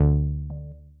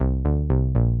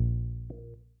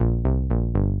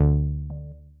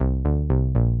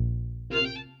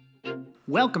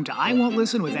Welcome to I Won't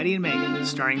Listen with Eddie and Megan,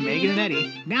 starring Megan and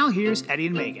Eddie. Now here's Eddie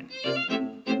and Megan.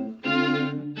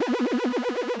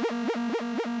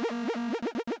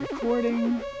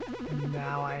 Recording. And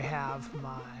now I have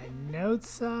my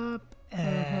notes up.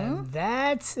 And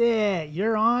that's it.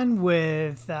 You're on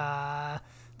with the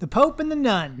Pope and the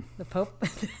Nun. The Pope?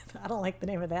 I don't like the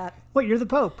name of that. What, you're the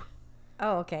Pope?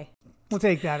 Oh, okay. We'll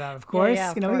take that out, of course.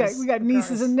 Yeah, of course, we got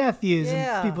nieces and nephews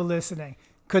and people listening.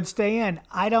 Could stay in.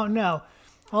 I don't know.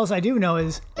 All I do know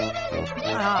is I'm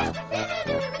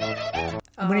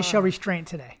going to show restraint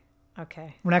today.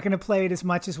 Okay. We're not going to play it as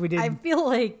much as we did. I feel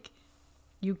like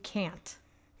you can't.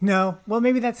 No. Well,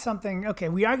 maybe that's something. Okay,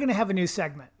 we are going to have a new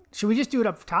segment. Should we just do it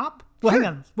up top? Well, hang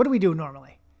on. What do we do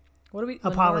normally? What do we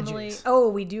Apologies.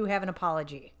 We do have an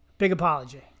apology. Big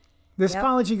apology. This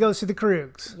apology goes to the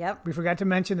Krugs. Yep. We forgot to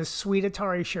mention the sweet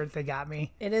Atari shirt they got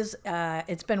me. It is.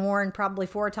 It's been worn probably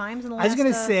 4 times in the last 7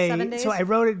 days. I was going to say, so I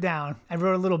wrote it down. I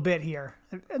wrote a little bit here.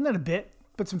 Not a bit,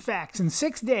 but some facts. In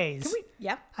 6 days,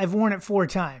 I've worn it 4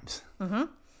 times. Mm-hmm.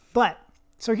 But,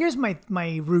 so here's my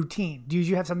routine. Do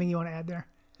you have something you want to add there?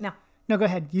 No, go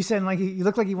ahead. You said you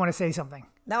look like you want to say something.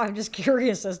 No, I'm just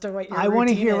curious as to what your I want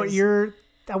to hear is. what your...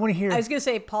 I want to hear. I was going to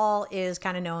say Paul is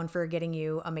kind of known for getting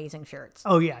you amazing shirts.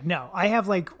 Oh, yeah. No, I have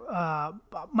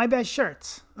my best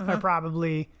shirts are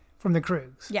probably from the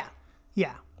Krugs. Yeah.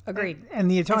 Yeah. Agreed.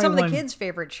 And the Atari and some of the kids'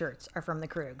 favorite shirts are from the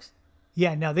Krugs.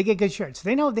 Yeah, no, they get good shirts.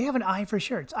 They have an eye for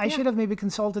shirts. I should have maybe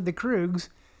consulted the Krugs,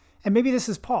 and maybe this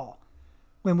is Paul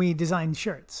when we designed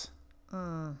shirts.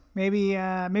 Maybe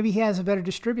he has a better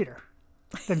distributor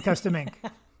than Custom Ink.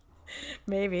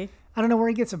 Maybe. I don't know where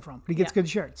he gets them from, but he gets good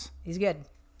shirts. He's good.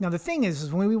 Now, the thing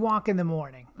is when we walk in the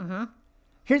morning,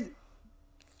 it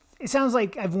sounds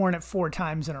like I've worn it 4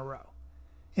 times in a row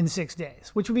in 6 days,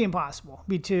 which would be impossible.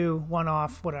 Be 2, 1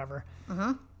 off, whatever.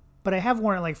 But I have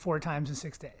worn it like 4 times in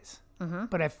 6 days.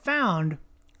 But I found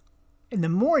in the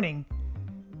morning,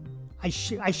 I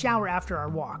shower after our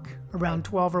walk around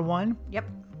 12 or 1. Yep.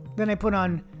 Then I put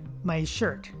on my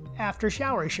shirt, after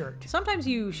shower shirt. Sometimes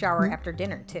you shower after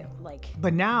dinner too,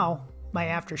 But now my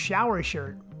after shower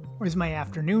shirt is my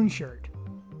afternoon shirt,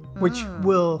 which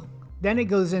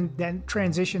then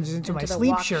transitions into my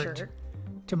sleep shirt,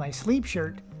 to my sleep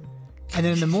shirt, and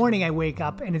then in the morning I wake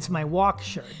up and it's my walk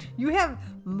shirt. You have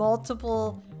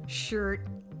multiple shirt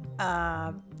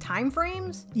time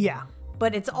frames? Yeah.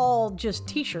 But it's all just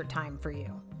t-shirt time for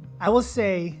you. I will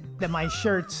say that my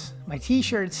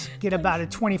t-shirts get about a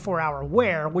 24-hour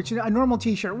wear, which a normal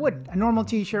t-shirt wouldn't. A normal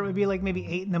t-shirt would be like maybe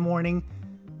 8 in the morning,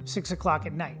 6 o'clock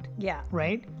at night. Yeah.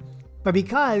 Right? But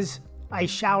because I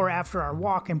shower after our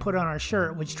walk and put on our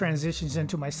shirt, which transitions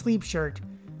into my sleep shirt,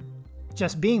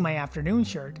 just being my afternoon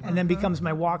shirt, and then becomes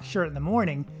my walk shirt in the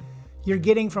morning, you're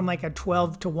getting from like a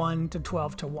 12 to 1 to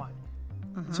 12 to 1.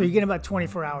 So you get about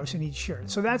 24 hours in each shirt.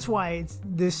 So that's why it's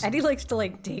this. Eddie likes to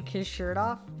take his shirt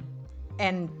off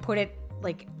and put it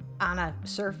on a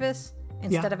surface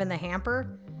instead of in the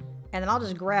hamper. And then I'll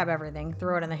just grab everything,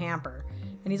 throw it in the hamper.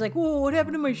 And he's like, whoa, what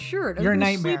happened to my shirt? You're a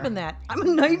nightmare. Sleep in that. I'm a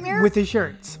nightmare? With the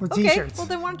shirts, with t-shirts. Well,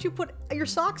 then why don't you put your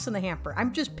socks in the hamper?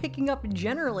 I'm just picking up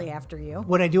generally after you.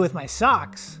 What I do with my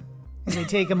socks is I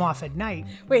take them off at night.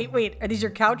 Wait. Are these your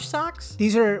couch socks?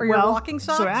 These are, or your walking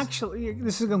socks? So actually,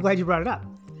 I'm glad you brought it up.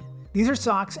 These are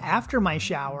socks after my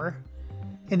shower.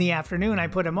 In the afternoon, I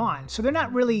put them on. So they're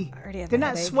not really, they're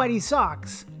not sweaty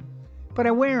socks. But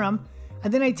I wear them,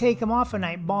 and then I take them off and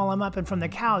I ball them up, and from the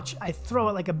couch, I throw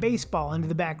it like a baseball into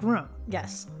the back room.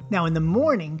 Yes. Now, in the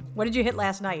morning... What did you hit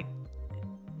last night?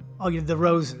 Oh, the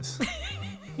roses.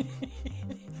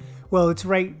 Well, it's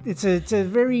right. It's a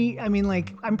very,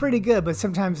 I'm pretty good, but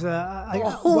sometimes a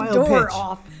wild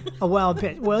pitch. A wild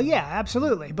pitch. Well, yeah,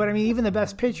 absolutely. But, even the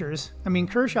best pitchers,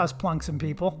 Kershaw's plunked some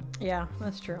people. Yeah,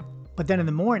 that's true. But then in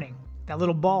the morning, that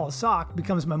little ball of sock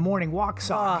becomes my morning walk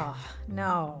sock. Oh,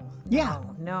 no. Yeah.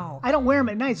 No. I don't wear them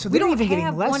at night, so they're even getting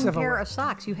less of a... We don't have one pair of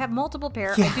socks. You have multiple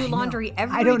pairs. I do laundry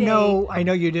every day. I don't know. I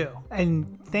know you do.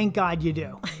 And thank God you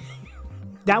do.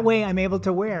 That way I'm able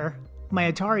to wear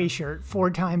my Atari shirt 4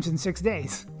 times in 6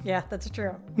 days. Yeah, that's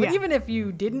true. But even if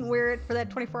you didn't wear it for that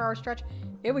 24-hour stretch,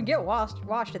 it would get washed.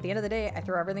 At the end of the day, I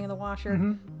throw everything in the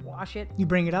washer, wash it. You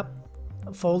bring it up,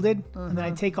 folded, and then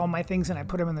I take all my things and I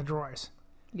put them in the drawers.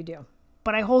 You do.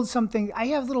 But I hold something. I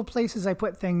have little places I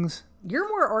put things. You're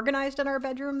more organized in our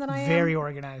bedroom than I am. Very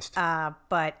organized.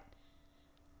 But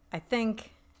I think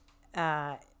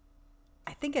I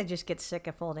just get sick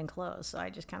of folding clothes, so I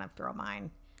just kind of throw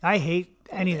mine. I hate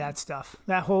any of that stuff.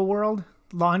 That whole world,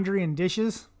 laundry and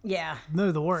dishes. Yeah,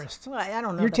 they're the worst. Well, I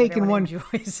don't know. You're taking one.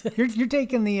 Enjoys it. You're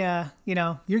taking the.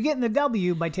 You're getting the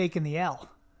W by taking the L.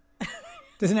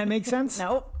 Doesn't that make sense?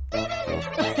 Nope.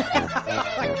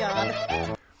 Oh my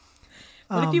God.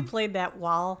 What if you played that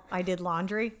while I did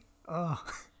laundry? Oh.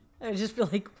 I would just be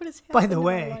like, what is happening By the in my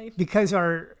way, life? because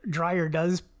our dryer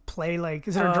does play like,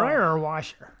 is it a dryer or a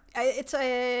washer? It's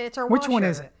our Which one washer.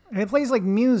 is it? And it plays like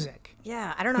music.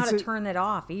 Yeah, I don't know how It's to a- turn that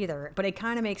off either, but it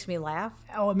kind of makes me laugh.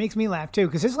 Oh, it makes me laugh too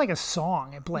because it's like a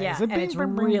song it plays. Yeah, Like, and it's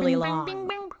bing, bing, really bing, long. bing,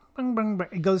 bing, bing, bing, bing.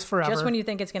 It goes forever. Just when you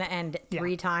think it's going to end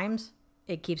 3 times,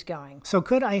 it keeps going. So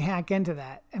could I hack into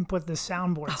that and put the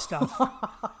soundboard stuff?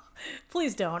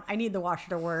 Please don't. I need the washer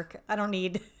to work. I don't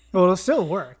need. Well, it'll still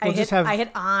work. We'll just have I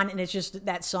hit on, and it's just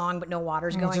that song, but no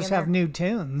water's we'll going just in have there. new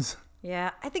tunes.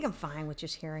 Yeah, I think I'm fine with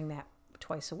just hearing that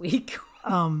twice a week.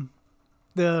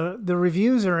 The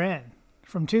reviews are in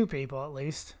from 2 people at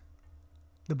least.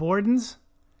 The Bordens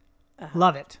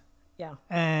love it. Yeah.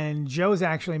 And Joe's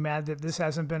actually mad that this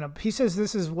hasn't been up. He says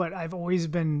this is what I've always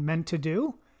been meant to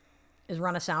do. Is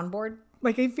run a soundboard?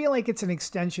 Like I feel like it's an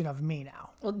extension of me now.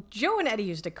 Well, Joe and Eddie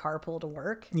used to carpool to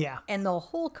work. Yeah. And the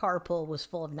whole carpool was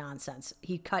full of nonsense.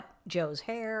 He cut Joe's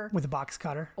hair With a box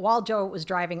cutter. while Joe was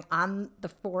driving on the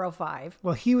 405.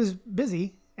 Well, he was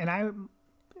busy, and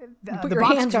Put the your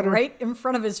box hands cutter. right in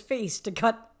front of his face to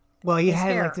cut. Well, he his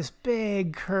had hair. like this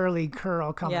big curly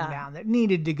curl coming Yeah. down that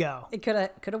needed to go. It could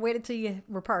have waited till you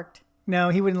were parked. No,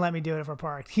 he wouldn't let me do it if we're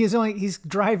parked. He's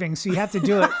driving, so you have to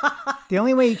do it. The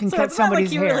only way you can So cut it's not like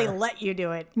somebody's he hair. really let you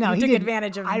do it. No, you he took didn't.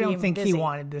 advantage of I don't being think busy. he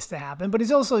wanted this to happen, but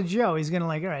he's also Joe. He's gonna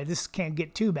like, all right, this can't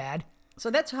get too bad. So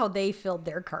that's how they filled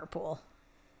their carpool.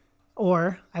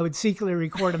 Or I would secretly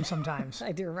record him sometimes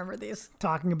I do remember these.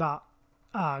 talking about.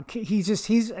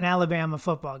 He's an Alabama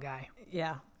football guy,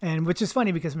 Yeah, and which is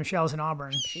funny because Michelle's in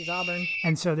Auburn, she's Auburn.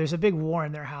 and so there's a big war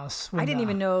in their house. I didn't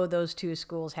even know those 2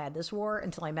 schools had this war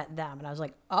until I met them, and I was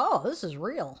like, "Oh, this is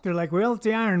real." They're like, we're at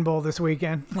the Iron Bowl this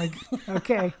weekend. Like,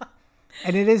 okay.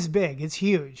 And it is big. It's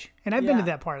huge. And I've been to Yeah.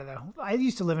 that part of I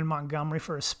used to live in Montgomery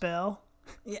for a spell,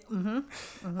 Yeah,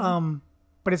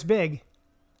 but it's big.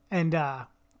 And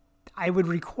I would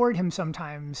record him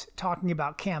sometimes talking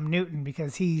about Cam Newton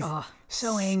because he's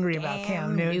so angry about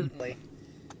Cam Newton.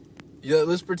 Yeah,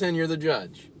 let's pretend you're the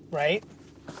judge. Right?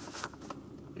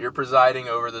 You're presiding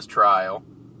over this trial.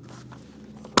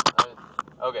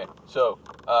 Okay, so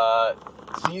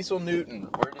Cecil Newton.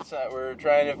 We're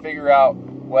trying to figure out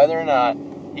whether or not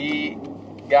he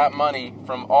got money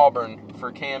from Auburn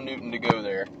for Cam Newton to go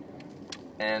there,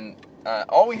 and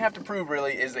all we have to prove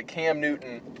really is that Cam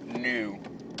Newton knew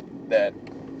that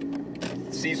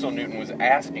Cecil Newton was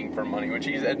asking for money, which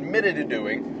he's admitted to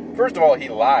doing. First of all, he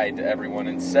lied to everyone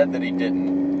and said that he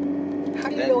didn't. How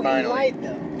do you Then know finally- he lied,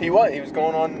 though? He was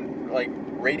going on like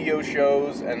radio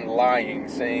shows and lying,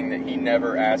 saying that he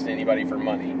never asked anybody for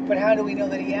money. But how do we know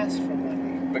that he asked for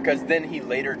money? Because then he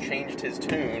later changed his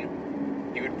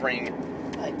tune. He would bring,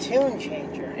 A tune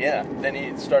changer. yeah. Then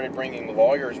he started bringing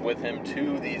lawyers with him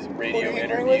to these radio Who did he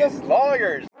bring with interviews. him?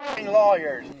 Lawyers,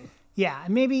 lawyers. Yeah,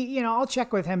 and maybe, I'll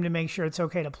check with him to make sure it's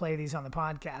okay to play these on the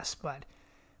podcast, but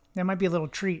that might be a little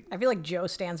treat. I feel like Joe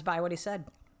stands by what he said.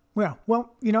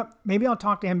 Well, maybe I'll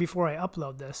talk to him before I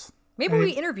upload this. Maybe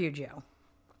we interview Joe.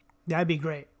 That'd be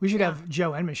great. We should have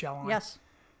Joe and Michelle on. Yes.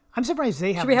 I'm surprised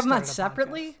they haven't Should we have them on started a podcast.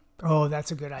 separately? Oh,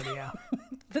 that's a good idea.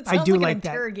 That I sounds do like like an that.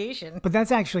 interrogation. But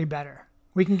that's actually better.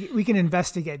 We can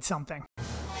investigate something.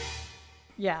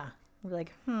 Yeah. We're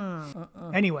like,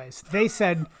 Anyways, they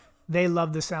said they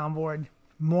love the soundboard.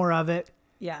 More of it.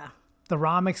 yeah. The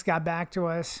Romics got back to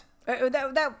us.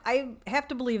 That I have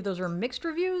to believe those were mixed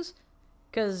reviews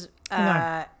because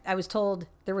Hang I was told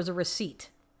there was a receipt.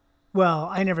 Well,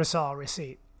 I never saw a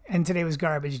receipt. And today was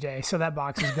garbage day, so that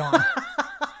box is gone.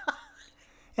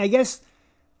 I guess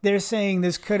they're saying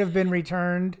this could have been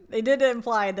returned. They did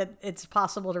imply that it's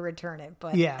possible to return it,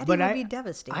 but Yeah, Eddie but would I be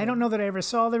devastated. I don't know that I ever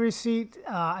saw the receipt.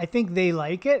 I think they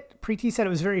like it. Preeti said it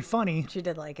was very funny, She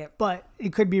did like it. but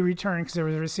it could be returned because there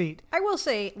was a receipt. I will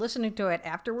say, listening to it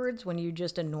afterwards, when you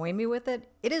just annoy me with it,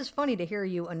 it is funny to hear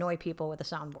you annoy people with a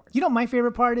soundboard. You know what my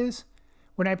favorite part is?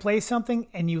 When I play something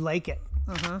and you like it.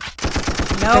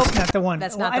 No, That's not the one.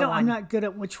 That's Well, not the I'm one. not good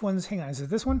at which ones. Hang on, is it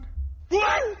this one?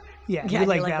 Yeah, Yeah, you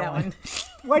like that one.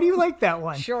 Why do you like that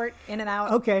one? Short, in and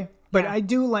out. Okay, but Yeah. I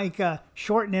do like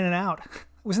short and in and out.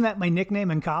 Wasn't that my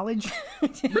nickname in college?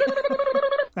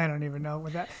 I don't even know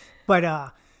what that.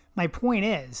 But my point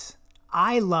is,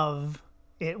 I love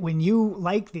it when you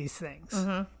like these things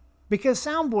because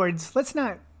soundboards.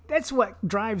 That's what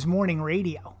drives morning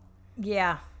radio.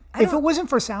 Yeah. If it wasn't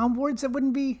for soundboards, it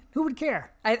wouldn't be. Who would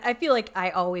care? I feel like I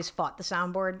always fought the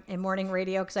soundboard in morning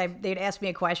radio because they'd ask me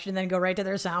a question and then go right to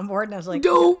their soundboard, and I was like,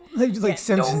 No, like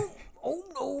Simpson. no, oh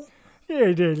no.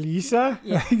 Hey there, Lisa.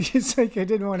 Yeah, just like I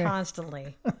didn't want to.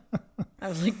 Constantly. I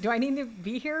was like, do I need to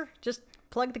be here? Just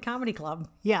plug the comedy club.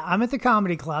 Yeah, I'm at the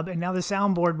comedy club, and now the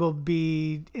soundboard will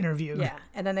be interviewed. Yeah,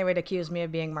 and then they would accuse me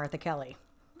of being Martha Kelly.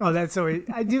 Oh, that's so.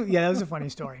 I do. Yeah, that was a funny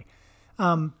story.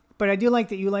 But I do like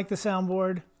that you like the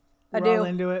soundboard. We're all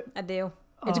into it. I do.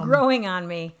 It's growing on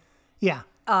me. Yeah.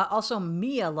 Also,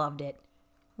 Mia loved it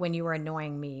when you were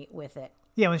annoying me with it.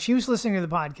 Yeah, when she was listening to the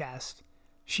podcast,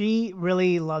 she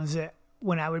really loves it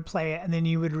when I would play it and then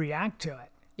you would react to it.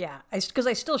 Yeah, because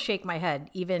I still shake my head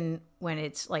even when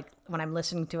it's like when I'm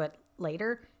listening to it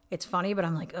later. It's funny, but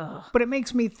I'm like, ugh. But it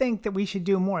makes me think that we should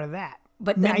do more of that.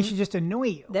 But then, then I should just annoy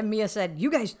you. Then Mia said, "You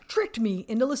guys tricked me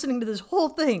into listening to this whole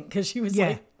thing," because she was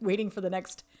like waiting for the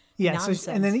next nonsense.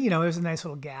 So, and then there was a nice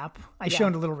little gap. I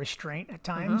showed a little restraint at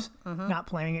times, not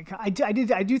playing it. I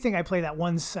do think I play that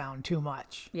one sound too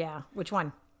much. Yeah, which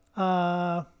one?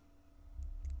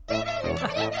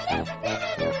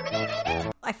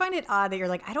 I find it odd that you're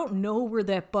like, I don't know where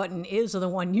that button is of the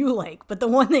one you like, but the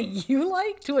one that you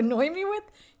like to annoy me with,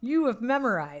 you have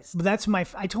memorized. But that's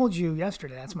I told you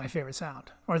yesterday, that's my favorite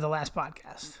sound, or the last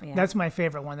podcast. Yeah. That's my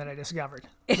favorite one that I discovered.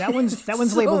 That one's so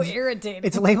labeled. Irritating.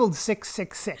 It's labeled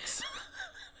 666,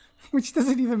 which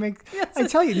doesn't even make. I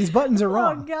tell you, these buttons are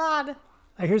wrong. Oh God.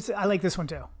 I like this one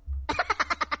too.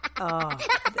 Oh,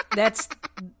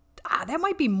 that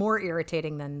might be more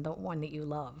irritating than the one that you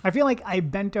love. I feel like I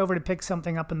bent over to pick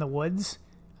something up in the woods.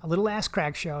 A little ass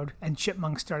crack showed, and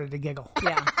Chipmunk started to giggle.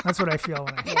 Yeah, that's what I feel.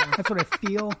 That's what I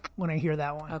feel when I hear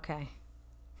that one. Okay,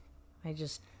 I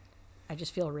just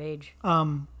feel rage.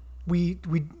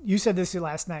 You said this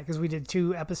last night because we did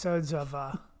 2 episodes of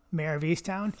Mayor of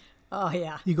Easttown. Oh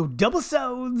yeah, you go double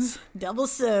sods,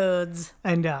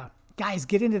 and guys,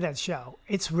 get into that show.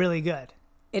 It's really good.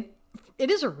 It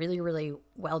is a really, really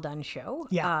well done show.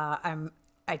 Yeah.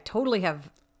 I totally have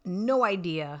no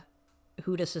idea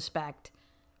who to suspect.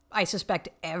 I suspect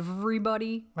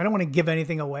everybody. I don't want to give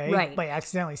anything away by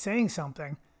accidentally saying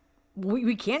something.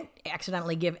 We can't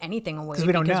accidentally give anything away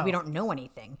because we don't know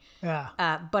anything.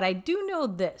 Yeah. But I do know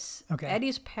this. Okay.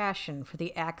 Eddie's passion for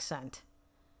the accent.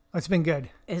 It's been good.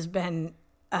 Has been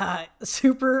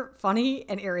super funny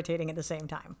and irritating at the same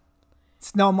time.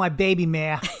 It's not my baby,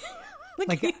 Mayor.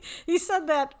 Like he said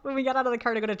that when we got out of the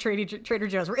car to go to Trader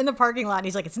Joe's. We're in the parking lot, and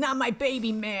he's like, "It's not my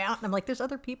baby, man." And I'm like, "There's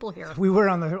other people here." We were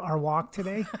on our walk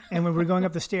today, and we were going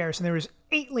up the stairs, and there was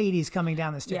 8 ladies coming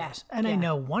down the stairs, and I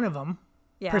know one of them,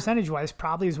 percentage-wise,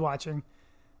 probably is watching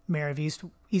Mayor of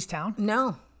Easttown.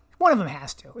 No, one of them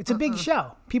has to. It's a big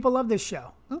show. People love this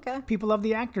show. Okay, people love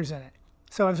the actors in it.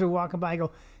 So as we're walking by,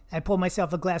 I pull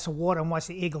myself a glass of water and watch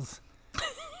the Eagles.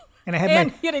 And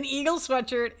he had an Eagle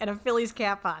sweatshirt and a Phillies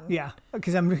cap on. Yeah,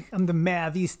 because I'm the Mayor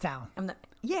of Easttown.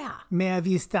 Mayor of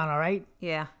Easttown, all right?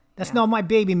 Yeah. That's not my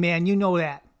baby, man. You know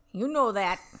that. You know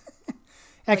that.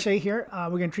 Actually, here,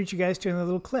 we're going to treat you guys to a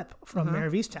little clip from Mayor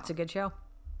of Easttown. It's a good show.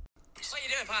 What are you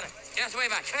doing, Potter? You have to way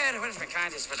back. What is my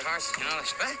kindness for the horses, you know?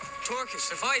 What? Turkish,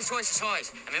 the five's twice the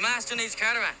size. And my master needs a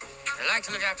caravan. I like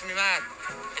to look after me man.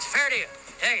 It's fair to you.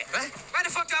 Take it. What? Why the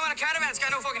fuck do I want a caravan? It's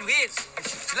got no fucking wheels. Do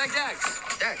you like dogs?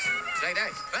 Dogs? Do you like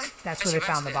dogs? What? That's where they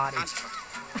found the body.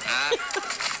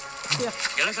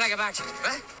 You look like a bachelor.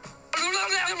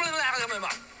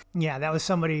 What? Yeah, that was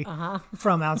somebody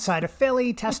from outside of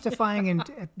Philly testifying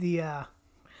at the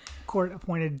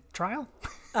court-appointed trial.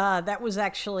 That was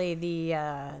actually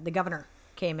the governor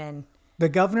came in. The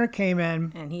governor came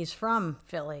in. And he's from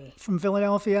Philly. From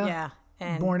Philadelphia. Yeah.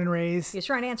 And born and raised. He's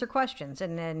trying to answer questions,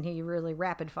 and then he really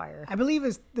rapid fire. I believe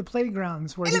it's the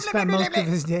playgrounds where he spent most of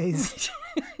his days.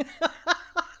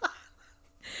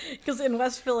 Because in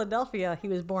West Philadelphia, he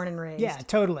was born and raised. Yeah,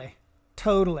 totally.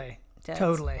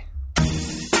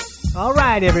 All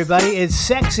right, everybody, it's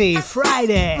Sexy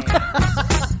Friday.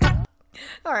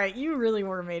 All right, you really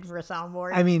were made for a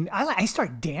soundboard. I mean, I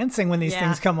start dancing when these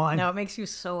things come on. No, it makes you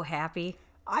so happy.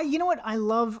 You know what I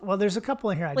love? Well, there's a couple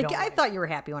in here I don't like. I thought you were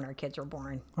happy when our kids were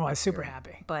born. Oh, I was super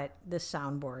happy. But this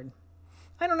soundboard.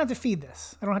 I don't have to feed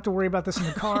this. I don't have to worry about this in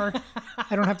the car.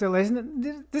 I don't have to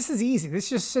listen. This is easy. This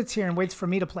just sits here and waits for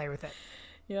me to play with it.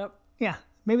 Yep. Yeah,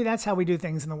 maybe that's how we do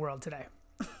things in the world today.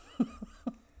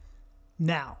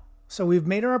 Now, so we've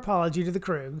made our apology to the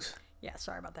Krugs. Yeah,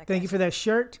 sorry about that. Thank you for that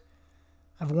shirt.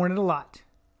 I've worn it a lot.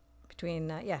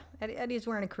 Eddie's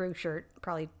wearing a Krug shirt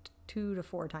probably 2 to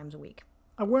 4 times a week.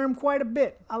 I wear them quite a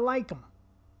bit. I like them.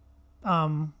 We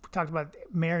talked about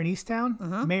Mayor in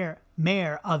Easttown.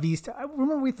 Mayor of Easttown.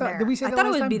 Remember we thought? Did we say that I thought last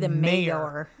it would time? be the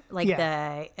mayor, like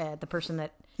the person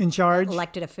that in charge,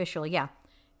 elected official. Yeah,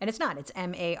 and it's not. It's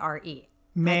Mare.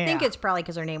 Mayor. I think it's probably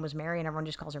because her name was Mary, and everyone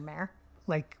just calls her Mayor.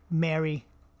 Like Mary.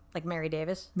 Like Mary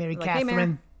Davis. Mary like, Catherine. Hey,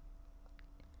 Mayor.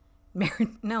 Mary,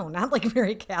 no, not like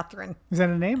Mary Catherine. Is that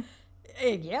a name?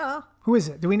 Yeah. Who is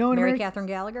it? Do we know Mary Mary? Catherine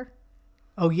Gallagher.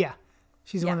 Oh yeah,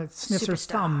 she's the Yeah, one that sniffs her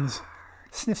superstar. thumbs.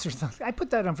 Sniffs her thumbs. I put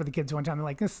that on for the kids one time. They're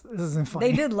like, this isn't funny.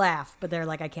 They did laugh, but they're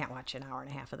like, I can't watch an hour and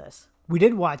a half of this. We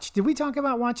did watch. Did we talk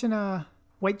about watching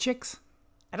White Chicks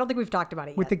I don't think we've talked about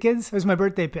it yet. with the kids? It was my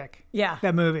birthday pick. Yeah.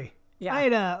 That movie. Yeah. I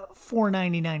had a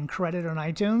 $4.99 credit on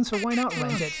iTunes, so why not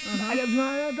rent it?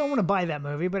 I don't want to buy that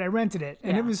movie, but I rented it,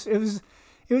 and Yeah.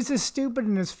 it was as stupid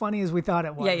and as funny as we thought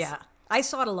it was. Yeah. I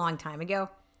saw it a long time ago,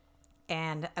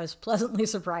 and I was pleasantly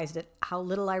surprised at how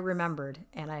little I remembered,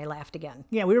 and I laughed again.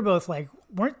 Yeah, we were both like,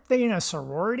 weren't they in a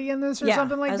sorority in this or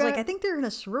something like I was that? like, I think they're in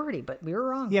a sorority, but we were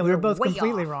wrong. Yeah, we were both way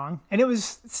completely off. wrong, and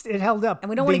it held up. And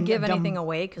we don't want to being give a dumb- anything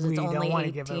away because it's we don't only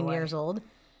wanna give it 18 away. years old.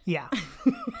 Yeah,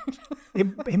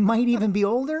 it might even be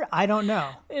older. I don't know.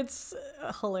 It's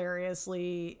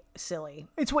hilariously silly.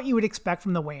 It's what you would expect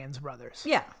from the Wayans brothers.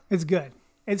 Yeah. It's good.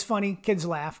 It's funny. Kids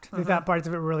laughed. They thought parts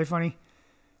of it were really funny.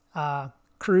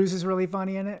 Cruz is really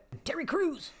funny in it. Terry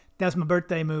Crews. That's my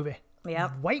birthday movie.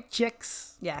 Yep. White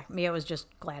Chicks. Yeah. Mia was just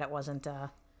glad it wasn't,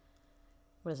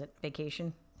 what is it,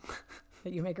 Vacation?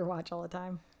 That you make her watch all the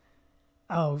time.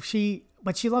 Oh,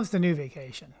 but she loves the new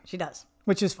Vacation, She does.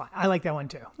 which is fine. I like that one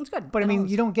too. It's good. But I mean, know.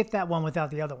 you don't get that one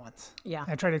without the other ones. Yeah.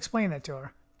 I try to explain that to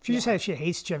her. She just says she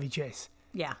hates Chevy Chase.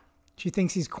 Yeah. She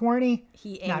thinks he's corny,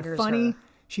 He not angers funny. her.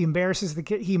 She embarrasses the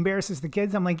kid. He embarrasses the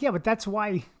kids. I'm like, yeah, but that's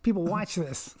why people watch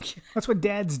this. That's what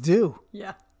dads do.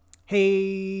 Yeah.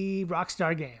 Hey,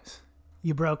 Rockstar Games,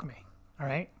 you broke me. All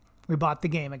right, we bought the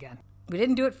game again. We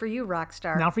didn't do it for you,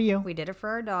 Rockstar. Not for you. We did it for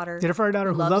our daughter. Did it for our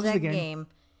daughter who loves that the game.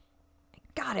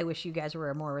 God, I wish you guys were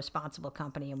a more responsible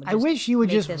company and would I just wish you would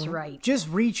make this right. just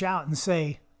reach out and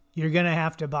say you're gonna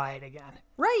have to buy it again.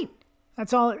 Right.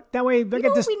 That's all. That way, I You know get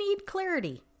what this. we need?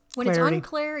 Clarity. When Clarity. it's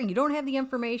unclear and you don't have the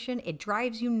information, it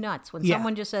drives you nuts when Yeah.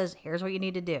 someone just says, here's what you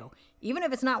need to do. Even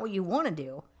if it's not what you want to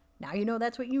do, now you know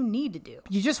that's what you need to do.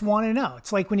 You just want to know.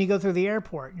 It's like when you go through the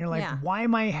airport and you're like, Yeah. why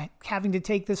am I having to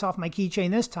take this off my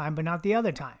keychain this time, but not the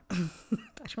other time?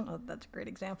 I don't know if that's a great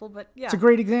example, but yeah. It's a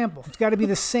great example. It's got to be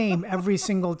the same every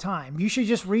single time. You should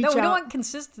just reach No, we out. don't want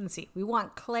consistency. We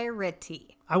want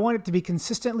clarity. I want it to be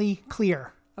consistently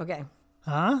clear. Okay.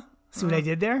 Huh? See what I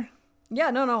did there? Yeah,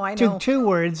 no, I know. Took two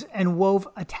words and wove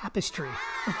a tapestry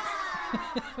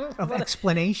of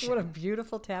explanation. What a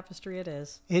beautiful tapestry it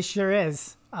is. It sure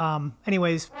is.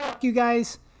 Anyways, f- you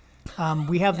guys.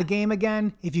 We have the game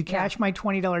again. If you cash my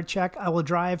 $20 check, I will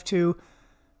drive to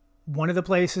one of the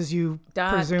places you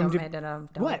presume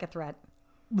Don't to. make a threat.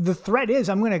 The threat is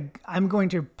I'm going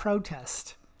to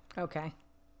protest. Okay.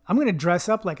 I'm going to dress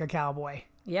up like a cowboy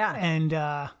Yeah. and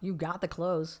you got the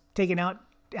clothes. take an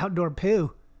outdoor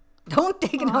poo. Don't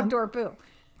take an outdoor poo.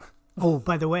 Oh,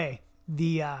 by the way,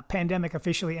 the pandemic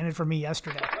officially ended for me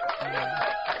yesterday.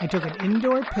 I took an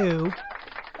indoor poo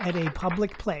at a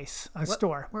public place, a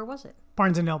store, Where was it?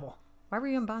 Barnes & Noble, Why were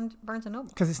you in Barnes & Noble?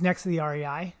 because it's next to the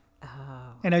REI. Oh.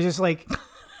 And I was just like,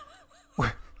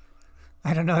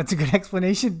 I don't know, that's a good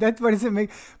explanation. That's what does it make?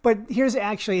 But here's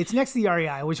actually, it's next to the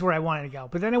REI, which is where I wanted to go.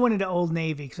 But then I went into Old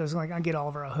Navy because I was like, I'll get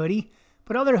Oliver a hoodie.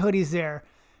 But other hoodies there,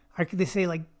 they say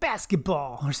like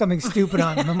basketball or something stupid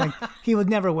on them. I'm like, he would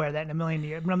never wear that in a million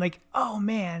years. But I'm like, oh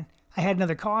man, I had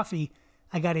another coffee.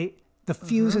 The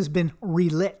fuse has been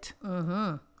relit.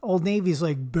 Mm-hmm. Old Navy's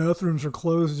like, bathrooms are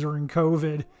closed during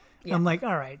COVID. Yeah. I'm like,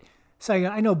 all right. So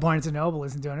I know Barnes & Noble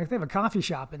isn't doing it. They have a coffee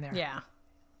shop in there. Yeah.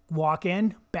 Walk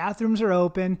in, bathrooms are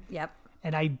open, Yep.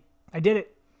 and I did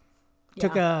it.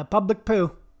 Took Yeah. a public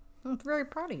poo. I'm very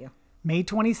proud of you. May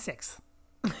 26th.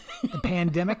 The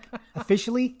pandemic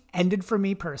officially ended for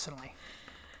me personally.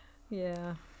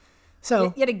 Yeah.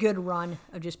 So, You had a good run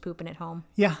of just pooping at home.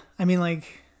 yeah, I mean, like,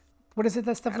 what is it,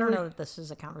 that stuff? I don't know that this is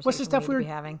a conversation What's the stuff we we need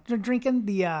were to be having. drinking?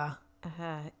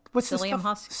 What's the Psyllium stuff?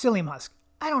 husk? Psyllium husk.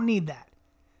 I don't need that.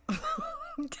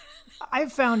 I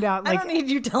found out, I like, don't need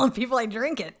you telling people I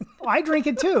drink it. I drink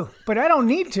it too, but I don't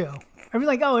need to. I'd be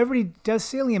like, oh, everybody does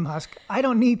psyllium husk. I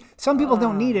don't need, some people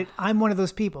don't need it. I'm one of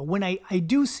those people. When I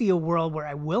do see a world where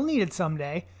I will need it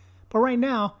someday, but right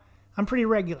now, I'm pretty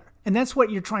regular. And that's what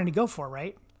you're trying to go for,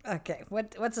 right? Okay.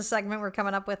 What's the segment we're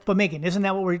coming up with? But Megan, isn't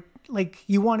that what we're, like,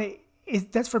 you want to,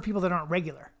 that's for people that aren't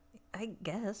regular. I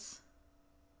guess.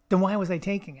 Then why was I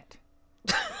taking it?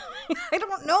 I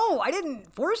don't know. I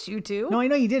didn't force you to. No, I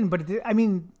know you didn't, but I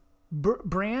mean,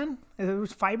 bran, it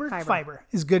was fiber? Fiber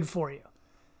is good for you,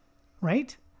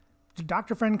 right?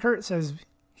 Dr. Friend Kurt says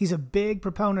he's a big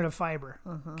proponent of fiber.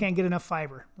 Can't get enough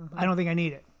fiber. I don't think I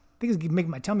need it. I think it's making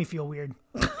my tummy feel weird.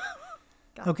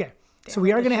 Okay, so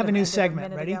we are going to have a new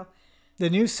segment. Ready? The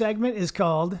new segment is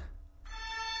called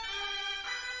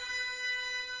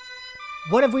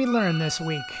What have we learned this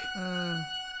week?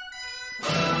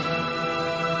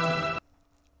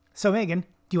 So, Megan,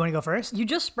 do you want to go first? You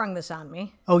just sprung this on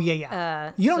me. Oh,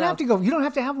 yeah. You don't so- have to go. You don't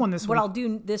have to have one this What week. I'll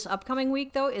do this upcoming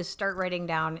week, though, is start writing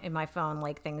down in my phone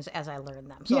like things as I learn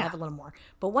them. So Yeah. I'll have a little more.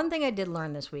 But one thing I did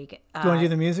learn this week. Do you want to do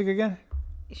the music again?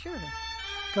 Sure.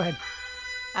 Go ahead.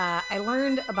 I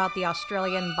learned about the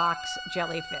Australian box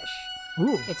jellyfish.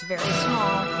 Ooh, It's very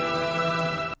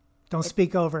small. don't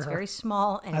speak over her. Very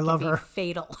small, and it love can be her.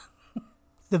 fatal.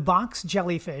 The box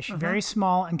jellyfish, Mm-hmm. very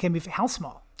small and can be how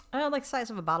small? Like the size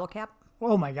of a bottle cap.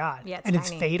 Oh my god! Yeah, it's and tiny.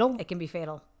 it's fatal. It can be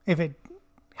fatal. If it,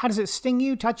 how does it sting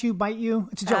you? Touch you? Bite you?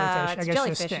 It's a jellyfish. It's I guess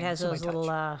jellyfish. just It has stings those by touch.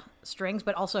 little strings,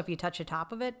 but also if you touch the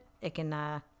top of it, it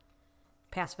can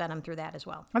pass venom through that as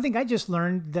well. I think I just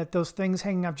learned that those things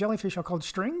hanging off jellyfish are called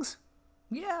strings.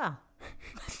 Yeah.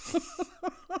 All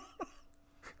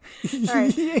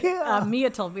right. Yeah.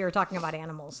 Mia told we were talking about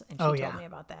animals, and she Oh, told yeah. me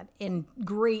about that in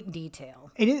great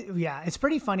detail. It is. Yeah, it's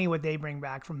pretty funny what they bring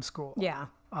back from school. Yeah.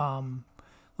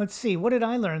 Let's see. What did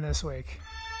I learn this week?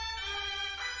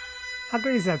 How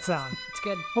great does that sound? It's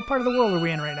good. What part of the world are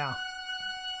we in right now?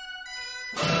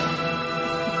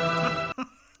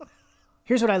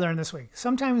 Here's what I learned this week.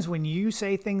 Sometimes when you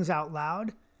say things out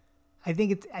loud, I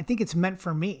think it's meant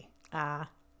for me. Yeah.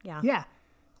 Yeah.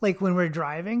 Like when we're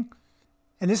driving,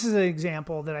 and this is an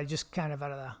example that I just kind of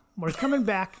we're coming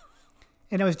back,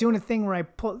 and I was doing a thing where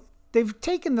they've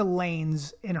taken the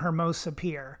lanes in Hermosa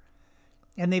Pier,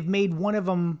 and they've made one of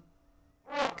them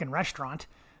fucking restaurant.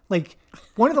 Like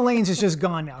one of the lanes is just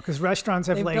gone now because restaurants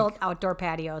have They like built outdoor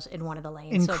patios in one of the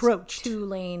lanes. encroached. So it's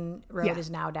 2-lane road Yeah. is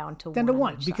now down to down to on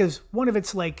one each side. because one of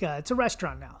it's like it's a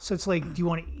restaurant now. So it's like, do you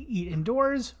want to eat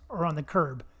indoors or on the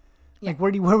curb? Like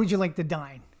where would you like to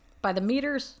dine? By the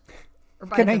meters? Or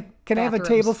by Can the I have a bathrooms?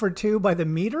 table for two by the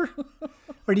meter,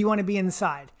 or do you want to be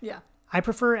inside? Yeah. I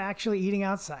prefer actually eating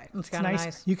outside. It's Kinda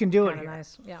nice. You can do it Kinda here.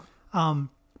 nice. Yeah.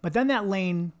 But then that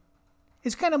lane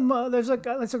is kind of there's like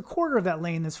it's a quarter of that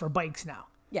lane that's for bikes now,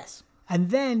 Yes. and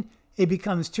then it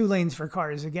becomes 2 lanes for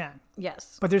cars again.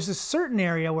 Yes. But there's a certain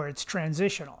area where it's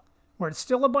transitional, where it's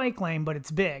still a bike lane, but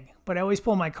it's big. But I always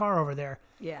pull my car over there.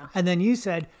 Yeah. And then you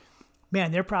said,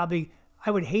 man, I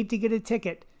would hate to get a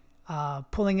ticket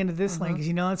pulling into this lane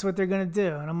because that's what they're going to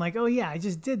do. And I'm like, oh, yeah, I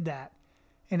just did that.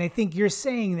 And I think you're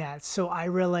saying that. So I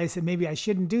realized that maybe I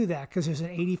shouldn't do that because there's an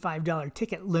 $85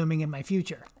 ticket looming in my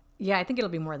future. Yeah, I think it'll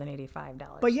be more than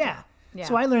 $85. But yeah. Yeah.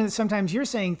 So I learned that sometimes you're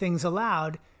saying things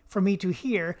aloud for me to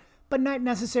hear, but not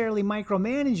necessarily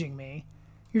micromanaging me.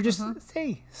 You're just,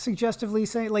 suggestively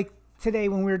saying, like today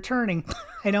when we were turning,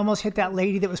 I almost hit that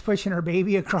lady that was pushing her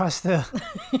baby across the.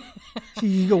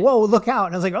 You go, whoa, look out.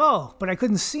 And I was like, oh, but I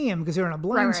couldn't see him because they were in a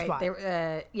blind Right. spot.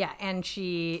 They, yeah, and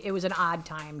it was an odd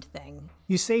timed thing.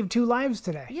 You saved 2 lives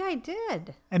today. Yeah, I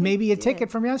did. And maybe a ticket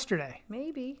from yesterday.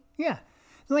 Maybe. Yeah.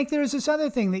 Like there was this other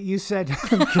thing that you said.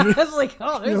 I was like,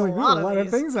 oh, there's a lot of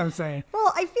these. things I'm saying.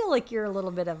 Well, I feel like you're a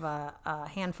little bit of a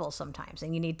handful sometimes,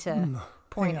 and you need to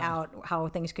point out how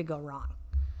things could go wrong.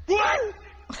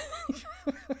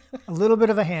 A little bit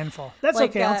of a handful. That's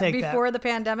Like okay. I'll take that. before the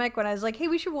pandemic, when I was like, hey,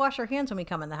 we should wash our hands when we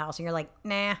come in the house, and you're like,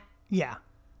 nah. Yeah.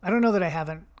 I don't know that I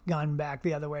haven't gone back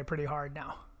the other way pretty hard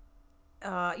now.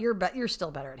 You're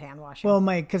still better at hand washing. Well,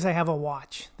 because I have a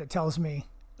watch that tells me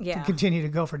yeah. to continue to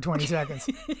go for 20 seconds.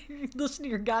 You listen to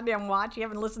your goddamn watch. You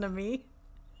haven't listened to me.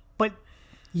 But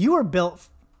you are built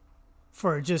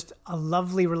for just a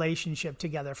lovely relationship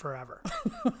together forever.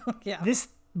 Yeah. This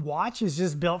watch is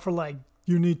just built for like,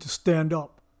 you need to stand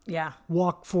up, Yeah.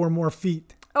 walk 4 more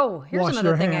feet. Oh, here's Wash another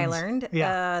your thing I hands. learned.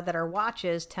 Yeah. That our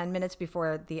watches 10 minutes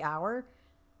before the hour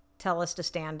tell us to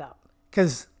stand up.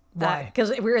 Because why?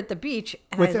 Because we were at the beach.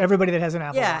 And With I, everybody that has an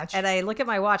Apple yeah, Watch. and I look at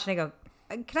my watch and I go,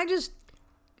 can I just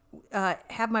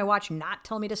have my watch not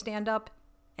tell me to stand up?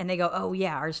 And they go, oh,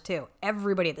 yeah, ours too.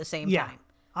 Everybody at the same Yeah. time.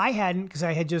 I hadn't because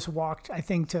I had just walked, I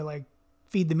think, to like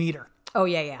feed the meter. Oh,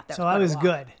 yeah. That So quite I a was walk.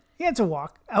 good. Yeah, it's a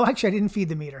walk. Oh, actually, I didn't feed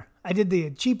the meter. I did the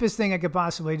cheapest thing I could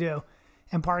possibly do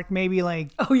and parked maybe like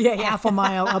Oh, yeah. half a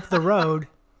mile up the road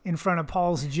in front of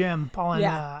Paul's gym. Paul and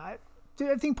Yeah.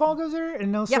 I think Paul goes there,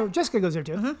 and also Yep. Jessica goes there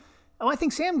too. Oh, I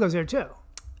think Sam goes there too.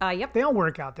 Yep. They all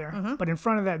work out there, but in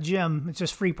front of that gym, it's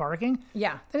just free parking.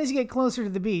 Yeah. Then as you get closer to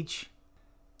the beach,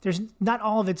 there's not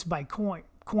all of it's by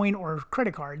coin or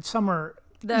credit card. Some are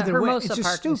The either way. It's Hermosa just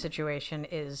parking stupid. situation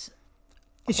is.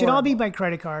 It should all be horrible. by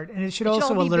credit card, and it should It should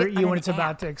also all be alert on you when an it's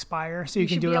about app. to expire, so you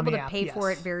can should do be it on able the to app. pay for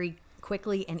yes. it very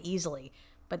quickly and easily,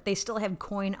 but they still have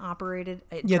coin operated.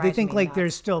 It Yeah, they drives think me like nuts.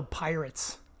 there's still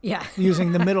pirates Yeah.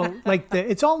 using the middle,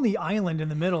 it's all the island in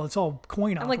the middle. It's all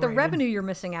coin I'm operated. like the revenue you're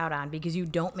missing out on because you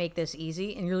don't make this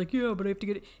easy, and you're like, yeah, but I have to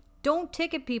get it. Don't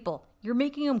ticket people. You're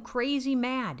making them crazy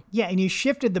mad. Yeah, and you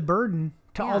shifted the burden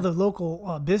to Yeah. all the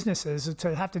local businesses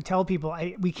to have to tell people,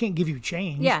 we can't give you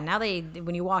change. Yeah, now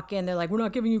when you walk in, they're like, we're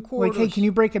not giving you Like, quarters. hey, can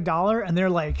you break $1? And they're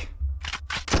like,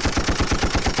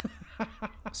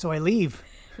 so I leave.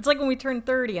 It's like when we turn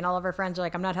 30 and all of our friends are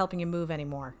like, I'm not helping you move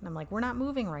anymore. And I'm like, we're not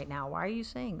moving right now. Why are you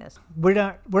saying this? We're in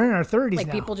our 30s Like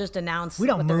now. people just announce We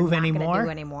don't what they're move not gonna anymore. do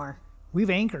anymore. We've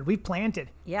anchored. We've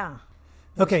planted. Yeah.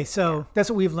 Okay, so that's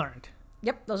what we've learned.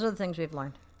 Yep, those are the things we've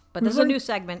learned. But We've this is a learned- new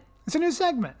segment. It's a new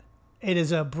segment. It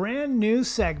is a brand new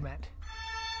segment.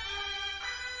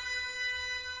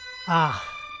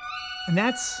 And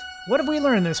that's what have we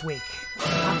learned this week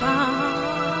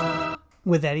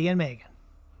with Eddie and Megan.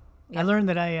 I learned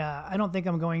that I don't think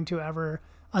I'm going to ever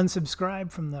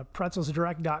unsubscribe from the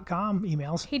pretzelsdirect.com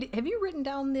emails. Hey, have you written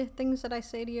down the things that I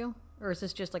say to you? Or is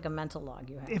this just like a mental log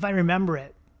you have? If I remember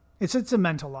it, it's a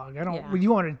mental log. I don't. Yeah. Do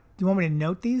you want me to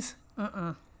note these?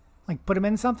 Like put them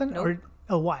in something, Nope.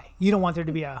 or why? You don't want there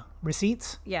to be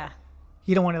receipts. Yeah.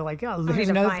 You don't want to I here's need to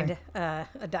another find thing.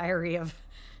 a diary of...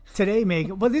 Today,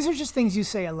 Megan. Well, these are just things you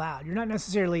say aloud. You're not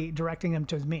necessarily directing them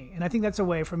to me, and I think that's a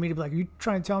way for me to be like, "Are you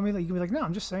trying to tell me that?" You can be like, "No,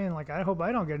 I'm just saying. Like, I hope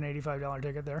I don't get an $85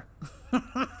 ticket there."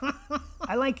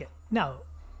 I like it. No,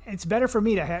 it's better for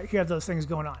me to have those things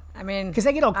going on. I mean, 'Cause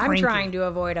they get all I'm cranky. trying to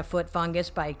avoid a foot fungus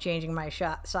by changing my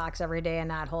socks every day and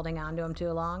not holding on to them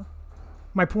too long.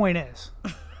 My point is,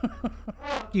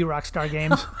 you Rockstar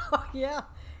Games. Oh, yeah.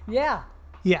 Yeah.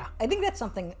 Yeah, I think that's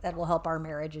something that will help our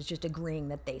marriage is just agreeing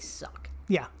that they suck.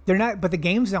 yeah. They're not, but the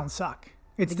games don't suck.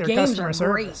 It's their games customer are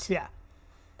service. great. Yeah.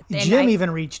 And Jim even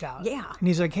reached out. Yeah. And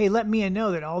he's like, "Hey, let Mia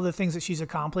know that all the things that she's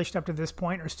accomplished up to this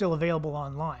point are still available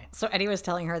online." So Eddie was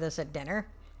telling her this at dinner,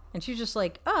 and she's just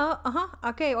like,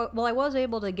 okay, well, I was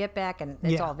able to get back, and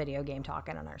it's Yeah. all video game talk,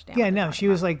 and understand. Yeah, what they're no, talking she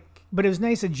was like, but it was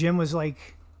nice that Jim was like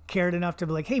cared enough to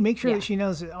be like, hey, make sure Yeah. that she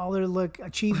knows that all their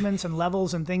achievements and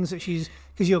levels and things that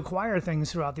because you acquire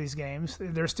things throughout these games,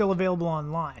 they're still available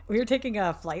online. We were taking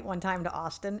a flight one time to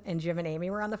Austin, and Jim and Amy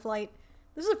were on the flight.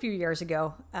 This is a few years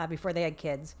ago, before they had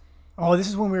kids. Oh, this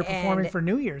is when we were performing And- for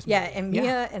New Year's. Yeah, maybe. and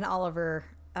Mia and Oliver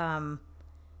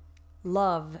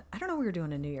love. I don't know. We were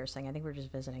doing a New Year's thing. I think we were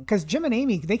just visiting. Because Jim and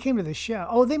Amy, they came to the show.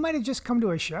 Oh, they might have just come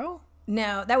to a show.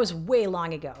 No, that was way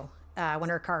long ago. When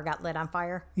her car got lit on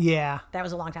fire. Yeah, That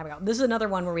was a long time ago. This is another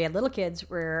one where we had little kids.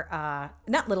 Where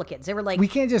not little kids. They were like we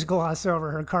can't just gloss over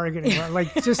her car getting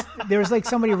like just there was like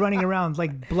somebody running around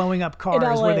like blowing up cars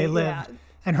LA, where they yeah. lived,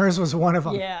 and hers was one of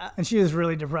them. Yeah. and she was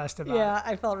really depressed about it. Yeah,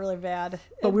 I felt really bad.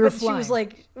 But we were She was flying.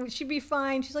 like, would she be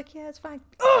fine? She's like, yeah, it's fine.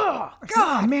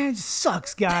 God, man, it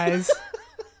sucks, guys.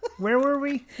 Where were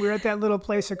we? We were at that little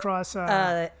place across.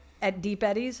 At Deep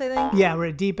Eddies, I think. Yeah, we're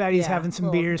at Deep Eddie's Yeah, having some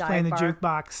little beers, playing the dive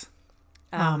bar. jukebox.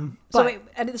 So but wait,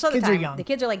 at this other kids are time, young. the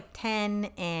kids are like 10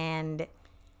 and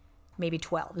maybe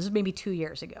 12. This is maybe 2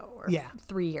 years ago or Yeah.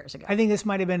 3 years ago. I think this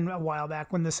might have been a while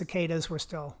back when the cicadas were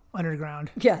still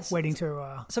underground. Yes. Waiting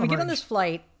to. So we get on emerge. this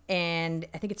flight, and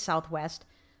I think it's Southwest.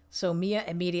 So Mia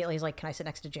immediately is like, can I sit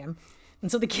next to Jim?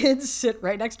 And so the kids sit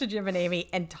right next to Jim and Amy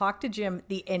and talk to Jim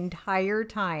the entire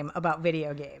time about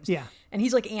video games. Yeah. And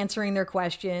he's like answering their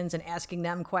questions and asking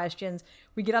them questions.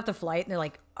 We get off the flight, and they're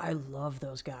like, I love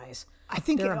those guys. I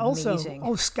think They're it also. amazing.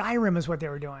 Oh, Skyrim is what they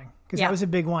were doing because Yeah. that was a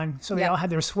big one. So they Yeah. all had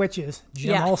their Switches.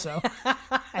 Jim Yeah. also,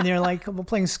 and they're like we're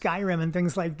playing Skyrim and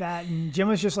things like that. And Jim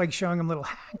was just like showing them little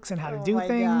hacks and how to do Oh my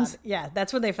things. God. Yeah,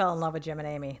 that's when they fell in love with Jim and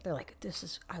Amy. They're like,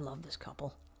 I love this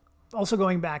couple. Also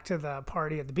going back to the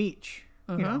party at the beach,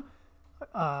 you know,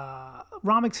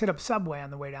 Romix hit up Subway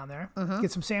on the way down there,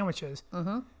 get some sandwiches,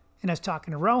 and I was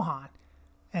talking to Rohan,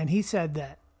 and he said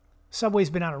that Subway's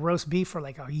been out of roast beef for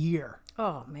like a year,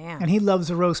 Oh, man. and he loves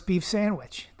a roast beef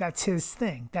sandwich. That's his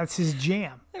thing. That's his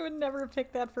jam. I would never have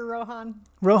picked that for Rohan.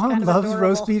 Rohan kind of loves adorable.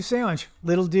 roast beef sandwich.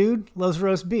 Little dude loves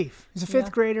roast beef. He's a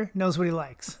fifth grader, knows what he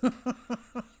likes.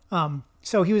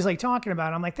 So he was like talking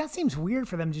about it. I'm like, that seems weird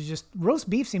for them to just roast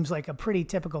beef seems like a pretty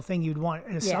typical thing you'd want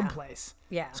at a Yeah. sub place.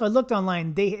 Yeah. So I looked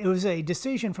online. It was a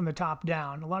decision from the top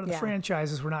down. A lot of the Yeah.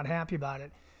 franchises were not happy about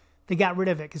it. They got rid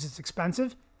of it because it's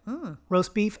expensive. Hmm.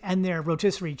 Roast beef and their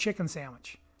rotisserie chicken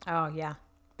sandwich. Oh, yeah.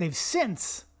 They've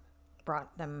since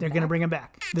Brought them they're going to back. bring them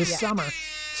back this Yeah. summer.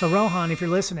 So Rohan, if you're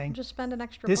listening, Just spend an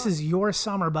extra this buck. is your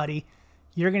summer, buddy.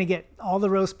 You're going to get all the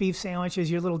roast beef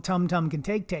sandwiches your little tum-tum can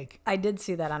take. I did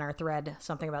see that on our thread,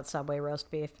 something about Subway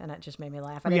roast beef, and it just made me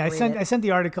laugh. I Yeah, didn't read I it. sent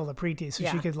the article to Preeti so she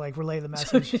Yeah. could like relay the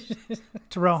message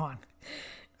to Rohan.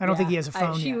 I don't think he has a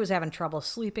phone She yet. was having trouble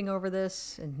sleeping over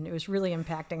this, and it was really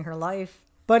impacting her life.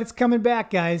 But it's coming back,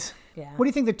 guys. Yeah. What do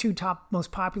you think the two top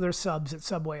most popular subs at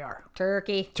Subway are?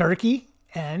 Turkey. Turkey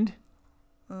and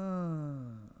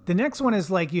the next one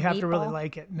is like you have to really Meatball?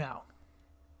 like it. No.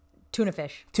 Tuna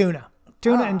fish. Tuna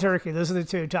and turkey. Those are the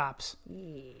two tops.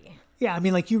 Yeah, I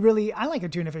mean, like I like a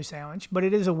tuna fish sandwich, but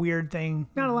it is a weird thing.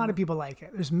 Not a lot of people like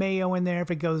it. There's mayo in there if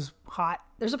it goes hot.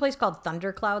 There's a place called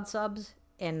Thundercloud Subs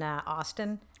in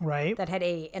Austin. Right. That had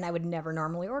and I would never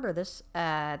normally order this.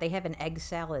 They have an egg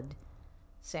salad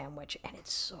sandwich, and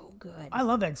it's so good. I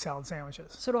love egg salad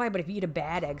sandwiches. So do I, but if you eat a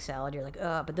bad egg salad, you're like,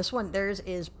 but this one, theirs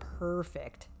is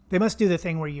perfect. They must do the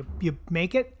thing where you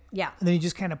make it. Yeah. And then you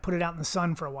just kind of put it out in the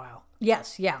sun for a while.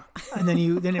 Yes, yeah. And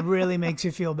then then it really makes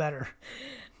you feel better.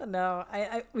 No,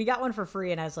 we got one for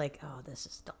free, and I was like, oh, this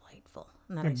is delightful.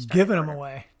 And then I started Giving them ordering.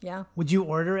 away. Yeah. Would you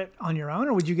order it on your own,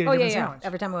 or would you get a Oh, different yeah. sandwich?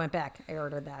 Every time I went back, I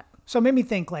ordered that. So it made me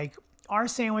think, like, are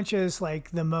sandwiches like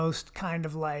the most kind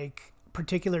of like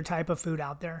particular type of food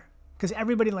out there? Because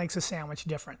everybody likes a sandwich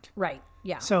different. Right,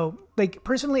 yeah. So, like,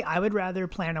 personally, I would rather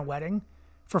plan a wedding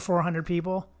for 400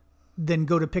 people than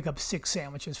go to pick up 6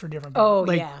 sandwiches for different people. Oh,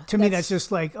 like, yeah. To me, that's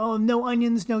just like, oh, no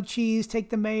onions, no cheese, take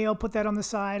the mayo, put that on the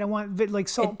side. I want, like,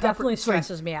 salt, It pepper. definitely It's like,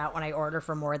 stresses me out when I order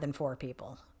for more than 4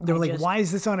 people. they're I like, just- why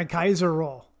is this on a Kaiser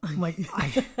roll? I'm like,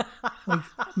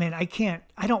 man, I can't,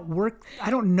 I don't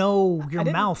know your I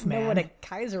didn't mouth, know man. what a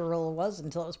Kaiser roll was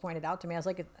until it was pointed out to me. I was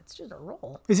like, it's just a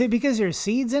roll. Is it because there's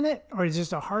seeds in it, or is it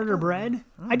just a harder bread?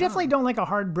 I definitely don't like a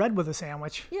hard bread with a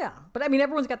sandwich. Yeah, but I mean,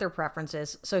 everyone's got their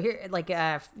preferences. So here, like,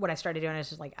 what I started doing is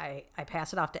just like I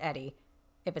pass it off to Eddie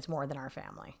if it's more than our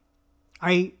family.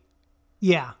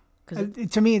 Yeah.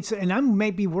 To me, and I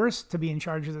might be worse to be in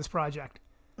charge of this project.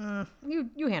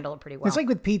 You handle it pretty well. It's like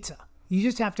with pizza. You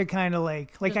just have to kind of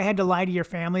like I had to lie to your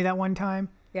family that one time,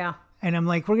 yeah, and I'm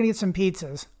like, we're gonna get some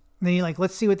pizzas. And then you're like,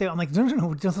 let's see what they. I'm like,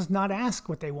 no, let's not ask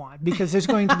what they want because there's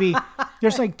going to be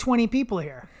there's like 20 people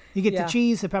here. You get Yeah. the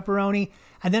cheese, the pepperoni,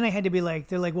 and then I had to be like,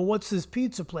 they're like, well, what's this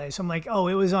pizza place? I'm like, oh,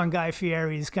 it was on Guy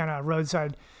Fieri's kind of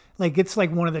roadside, like it's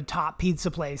like one of the top pizza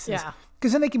places. Yeah.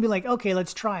 Because then they can be like, okay,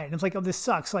 let's try it. And it's like, oh, this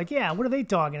sucks. Like, yeah, what are they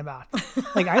talking about?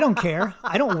 Like, I don't care.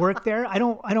 I don't work there. I'm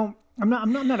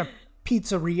not a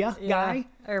pizzeria guy.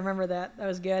 I remember that. That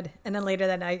was good. And then later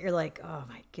that night, you're like, oh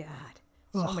my God,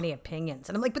 so many opinions.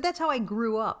 And I'm like, but that's how I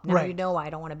grew up. Now Right. you know I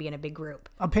don't want to be in a big group.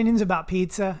 Opinions about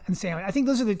pizza and sandwich. I think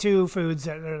those are the two foods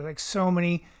that are like so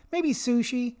many. Maybe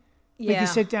sushi. Like Yeah. you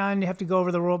sit down, you have to go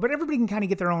over the roll, but everybody can kind of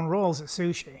get their own rolls at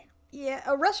sushi. Yeah,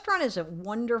 a restaurant is a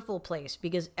wonderful place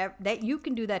because that you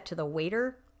can do that to the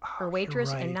waiter or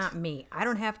waitress right. and not me. I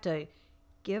don't have to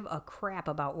give a crap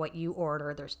about what you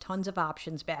order. There's tons of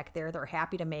options back there. They're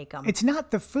happy to make them. It's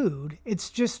not the food. It's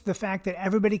just the fact that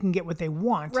everybody can get what they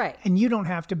want. Right. And you don't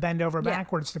have to bend over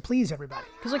backwards to please everybody.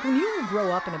 Because like when you grow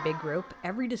up in a big group,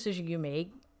 every decision you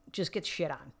make just gets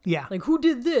shit on. Yeah. Like, who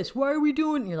did this? Why are we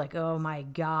doing? And you're like, oh my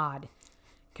God,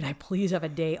 can I please have a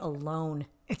day alone?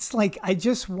 It's like I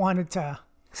just wanted to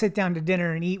sit down to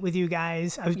dinner and eat with you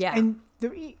guys. Yeah. And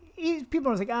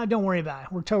people are like, oh, don't worry about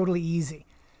it. We're totally easy.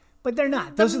 But they're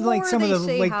not. The Those are like more some of they the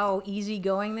say like how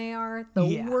easygoing they are, the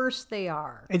Yeah. worse they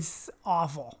are. it's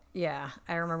awful. Yeah,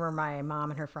 I remember my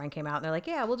mom and her friend came out and they're like,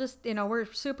 yeah, we'll just, we're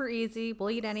super easy. We'll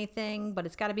eat anything, but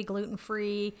it's got to be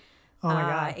gluten-free. Oh my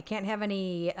God. It can't have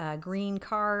any green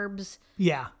carbs.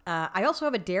 Yeah. I also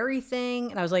have a dairy thing.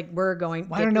 And I was like, we're going.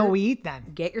 I don't know what we eat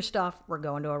then. Get your stuff. We're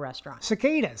going to a restaurant.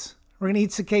 Cicadas. We're going to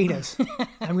eat cicadas.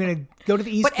 I'm going to go to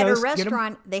the East But at a Coast. get 'em.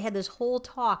 restaurant, they had this whole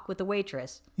talk with the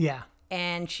waitress. Yeah.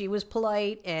 And she was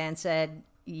polite and said,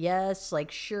 yes, like,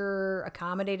 sure,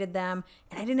 accommodated them.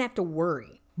 And I didn't have to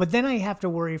worry. But then I have to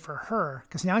worry for her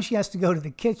because now she has to go to the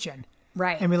kitchen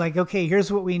Right. and be like, okay,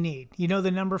 here's what we need. You know the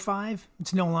number 5?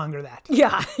 It's no longer that.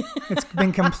 Yeah. It's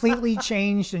been completely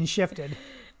changed and shifted.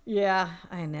 Yeah,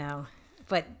 I know.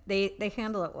 But they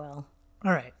handle it well.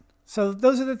 All right. So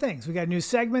those are the things. We got a new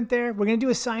segment there. We're going to do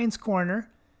a science corner.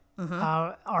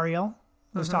 Ariel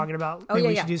was talking about maybe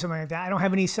we yeah. should do something like that. I don't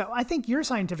have any. So I think your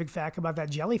scientific fact about that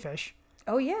jellyfish.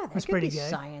 Oh, yeah. That That's could pretty be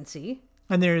good. sciencey.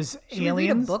 And there's Should aliens. we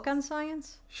read a book on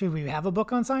science? Should we have a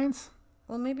book on science?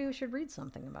 Well, maybe we should read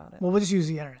something about it. Well, we'll just use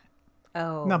the internet.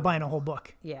 Oh, I'm not buying a whole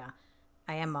book. yeah.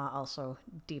 I am also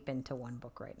deep into one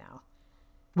book right now.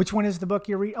 Which one is the book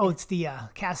you're reading? Oh, it's the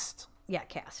Cast. Yeah,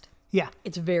 Cast. Yeah,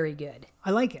 It's very good.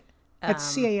 I like it.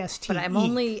 That's CASTE. but I'm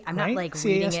not, like,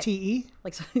 reading it- CASTE.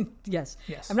 Like, yes.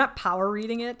 Yes. I'm not power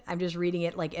reading it. I'm just reading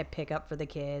it like at pickup for the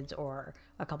kids or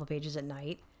a couple pages at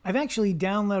night. I've actually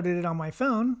downloaded it on my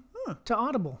phone to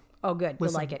Audible. Oh, good. You'll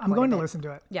Listen, like it. I'm quite a going to bit. listen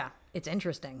to it. Yeah, it's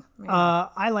interesting.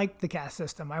 I like the cast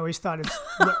system. I always thought it's.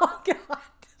 Oh, God.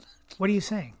 What are you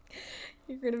saying?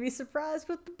 You're going to be surprised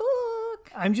with the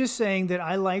book. I'm just saying that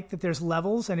I like that there's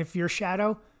levels, and if your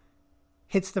shadow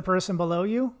hits the person below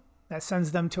you, that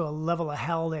sends them to a level of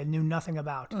hell they knew nothing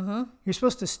about. Mm-hmm. You're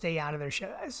supposed to stay out of their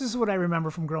shit. This is what I remember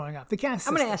from growing up. The caste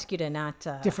I'm going to system, ask you to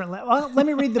not. different. Well, let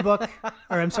me read the book,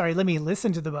 or I'm sorry, let me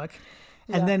listen to the book,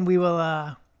 and then we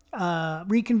will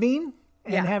reconvene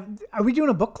and have. Are we doing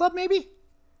a book club? Maybe.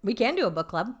 We can do a book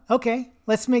club. Okay,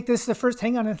 let's make this the first.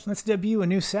 Hang on, let's debut a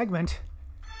new segment.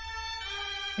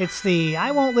 It's the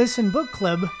I Won't Listen Book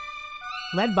Club,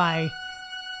 led by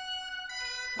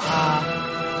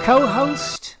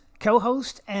co-host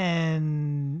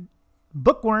and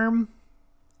bookworm,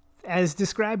 as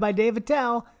described by Dave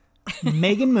Attell,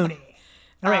 Megan Mooney.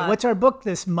 All right, what's our book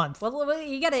this month? Well,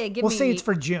 you got to give me... We'll say it's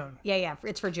for June. Yeah,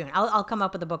 it's for June. I'll come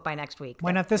up with a book by next week.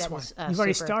 Why not this one? You've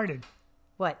already started.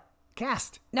 What?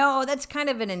 Cast. No, that's kind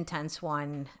of an intense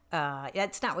one.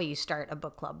 That's not what you start a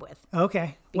book club with.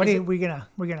 Okay. What are we're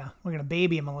gonna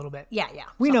baby him a little bit. Yeah.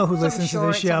 We know who listens to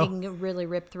this show. Something you can really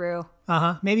rip through.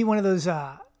 Maybe one of those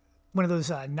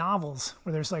novels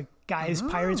where there's like guys,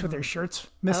 pirates with their shirts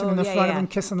missing in the front of them,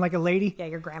 kissing like a lady. Yeah,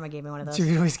 your grandma gave me one of those. She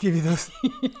would always give you those.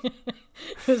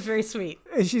 It was very sweet.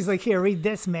 And she's like, "Here, read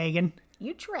this, Megan."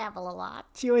 You travel a lot.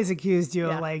 She always accused you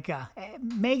of like,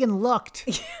 Megan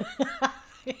looked.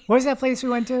 What was that place we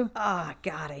went to? Oh,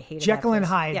 God, I hated Jekyll that and place.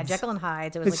 Hyde's. Yeah, Jekyll and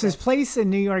Hyde's. It was It's like this place in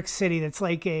New York City that's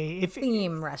like a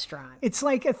theme restaurant. It's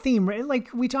like a theme. Like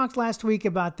we talked last week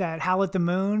about that Howl at the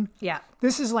Moon. Yeah.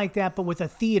 This is like that, but with a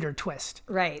theater twist.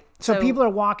 Right. So people are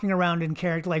walking around in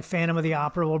character, like Phantom of the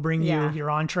Opera will bring you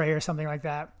your entree or something like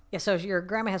that. Yeah, so your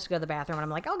grandma has to go to the bathroom, and I'm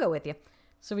like, I'll go with you.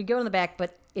 So we go in the back,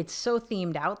 but it's so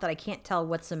themed out that I can't tell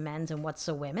what's the men's and what's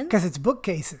the women's. Because it's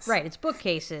bookcases. Right, it's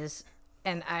bookcases.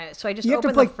 And so I just you have to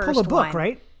opened the first pull a book, one.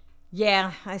 right?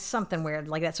 Yeah, something weird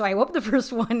like that. So I open the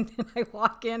first one and I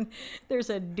walk in.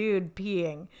 There's a dude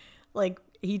peeing. Like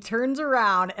he turns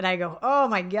around and I go, "Oh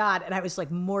my God!" And I was like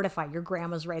mortified. Your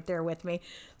grandma's right there with me.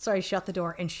 So I shut the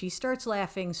door and she starts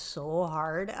laughing so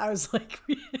hard. I was like,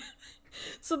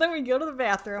 so then we go to the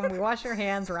bathroom. We wash our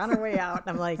hands. We're on our way out. And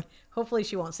I'm like, hopefully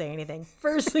she won't say anything.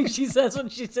 First thing she says when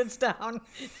she sits down,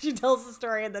 she tells the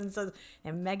story and then says,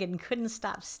 and Megan couldn't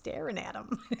stop staring at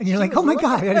him. And you're like, oh my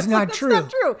God, that is not true. That's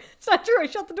not true. It's not true. I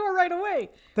shut the door right away.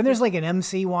 Then there's like an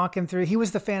MC walking through. He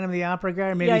was the Phantom of the Opera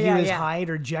guy. Maybe he was Hyde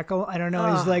or Jekyll. I don't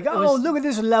know. He's like, look at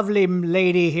this lovely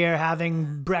lady here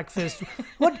having breakfast.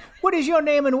 What is your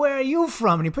name and where are you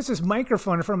from? And he puts this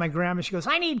microphone in front of my grandma. She goes,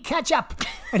 I need ketchup.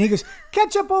 And he goes,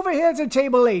 ketchup over here to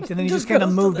table 8. And then he just kind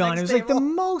of moved on. It was like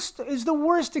the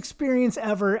worst experience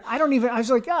ever. I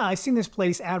was like, I seen this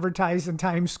place advertised in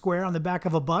Times Square on the back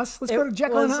of a bus. Let's go to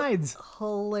Jekyll and Hyde's.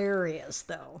 Hilarious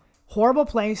though. Horrible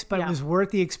place, but it was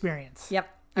worth the experience. Yep.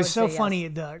 It was so funny.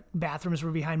 The bathrooms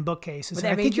were behind bookcases. But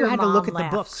And I think you had to look at the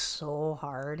books. So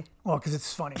hard. Well, because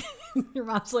it's funny. Your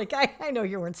mom's like, I know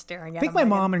you weren't staring at I think my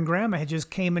mom and grandma had just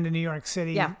came into New York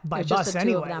City by bus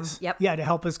anyways. Yep. Yeah, to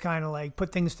help us kind of like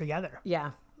put things together.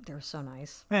 Yeah, they were so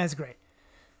nice. Yeah, that's great.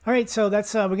 All right, so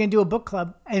that's we're going to do a book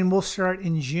club, and we'll start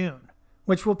in June,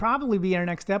 which will probably be our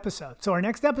next episode. So our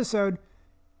next episode,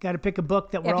 got to pick a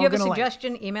book that we're all going to like. If you have a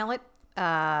suggestion, email it.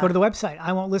 Go to the website,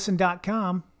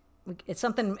 iwon'tlisten.com. It's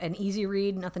something, an easy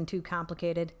read, nothing too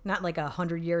complicated. Not like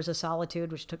 100 Years of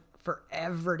Solitude, which took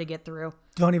forever to get through.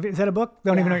 Is that a book?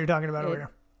 Don't even know what you're talking about over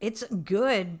here. It's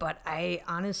good, but I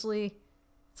honestly,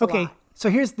 okay, so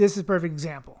this is a perfect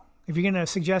example. If you're going to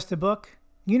suggest a book,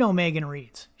 you know Megan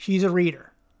reads. She's a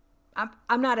reader.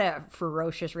 I'm not a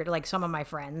ferocious reader. Like some of my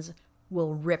friends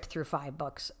will rip through 5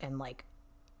 books in like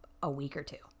a week or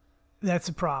 2. That's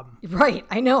a problem. Right,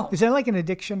 I know. Is that like an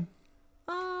addiction?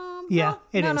 Yeah,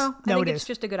 it is. No, I think it's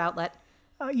just a good outlet.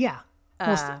 Yeah.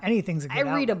 Most anything's a good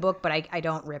outlet. I read a book, but I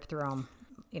don't rip through them.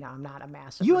 You know, I'm not a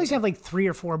massive You always have like 3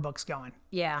 or 4 books going.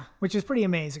 Yeah. Which is pretty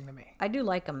amazing to me. I do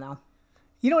like them, though.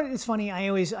 You know what? It's funny. I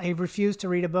refuse to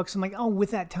read a book. So I'm like,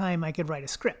 with that time, I could write a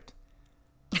script.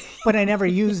 But I never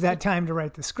use that time to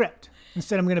write the script.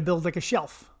 Instead, I'm going to build like a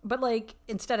shelf. But like,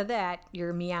 instead of that,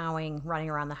 you're meowing, running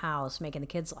around the house, making the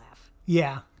kids laugh.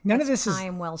 Yeah. None of this is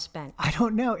time well spent. I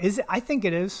don't know. Is it? I think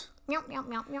it is. Meow, meow,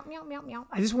 meow, meow, meow, meow, meow.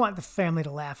 I just want the family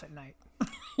to laugh at night.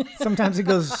 Sometimes it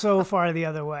goes so far the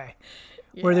other way,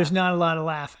 where there's not a lot of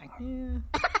laughing.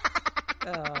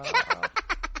 Yeah.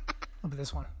 Look at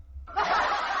this one.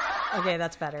 Okay,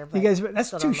 that's better. But you guys,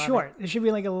 that's too short. There should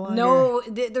be like a longer. No,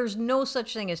 there's no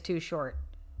such thing as too short.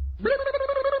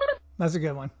 That's a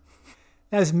good one.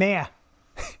 That was Maya.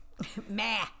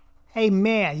 Meh. Hey,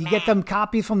 Maya, you get them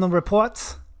copies from the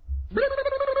reports?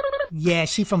 Yeah,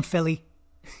 she from Philly.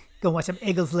 Go watch some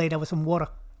Eagles later with some water.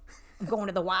 I'm going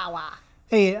to the Wawa.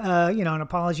 Hey, an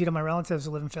apology to my relatives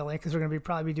who live in Philly because we're going to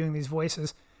probably be doing these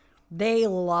voices. They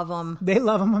love them. They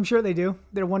love them. I'm sure they do.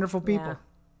 They're wonderful people.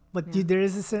 But dude, there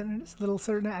is a certain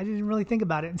I didn't really think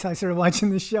about it until I started watching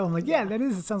the show. I'm like, yeah, that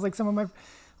is. It sounds like some of my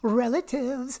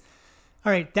relatives.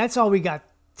 All right, that's all we got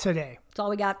today. That's all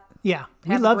we got. Yeah,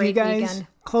 we Have a love you great guys. weekend.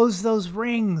 Close those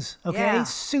rings, okay? Yeah.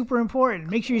 Super important.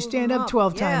 Make sure you Close stand them up up.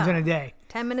 12 times Yeah. in a day.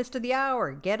 10 minutes to the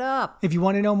hour. Get up. If you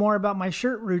want to know more about my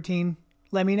shirt routine,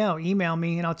 let me know. Email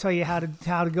me, and I'll tell you how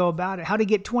to go about it. How to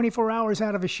get 24 hours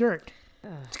out of a shirt.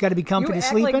 It's got to be comfy You to act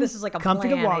sleep like in, this is like a comfy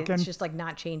plan. to walk in. It's just like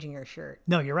not changing your shirt.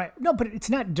 No, you're right. No, but it's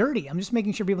not dirty. I'm just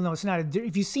making sure people know it's not.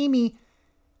 If you see me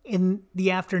in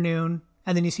the afternoon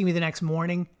and then you see me the next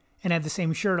morning and I have the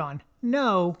same shirt on,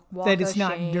 know Walk that it's of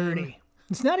not shame. dirty.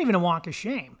 It's not even a walk of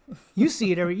shame. You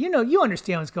see it every. You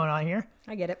understand what's going on here.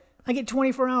 I get it. I get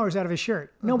 24 hours out of a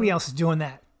shirt. Nobody else is doing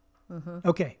that.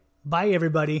 Okay. Bye,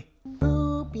 everybody. Ooh,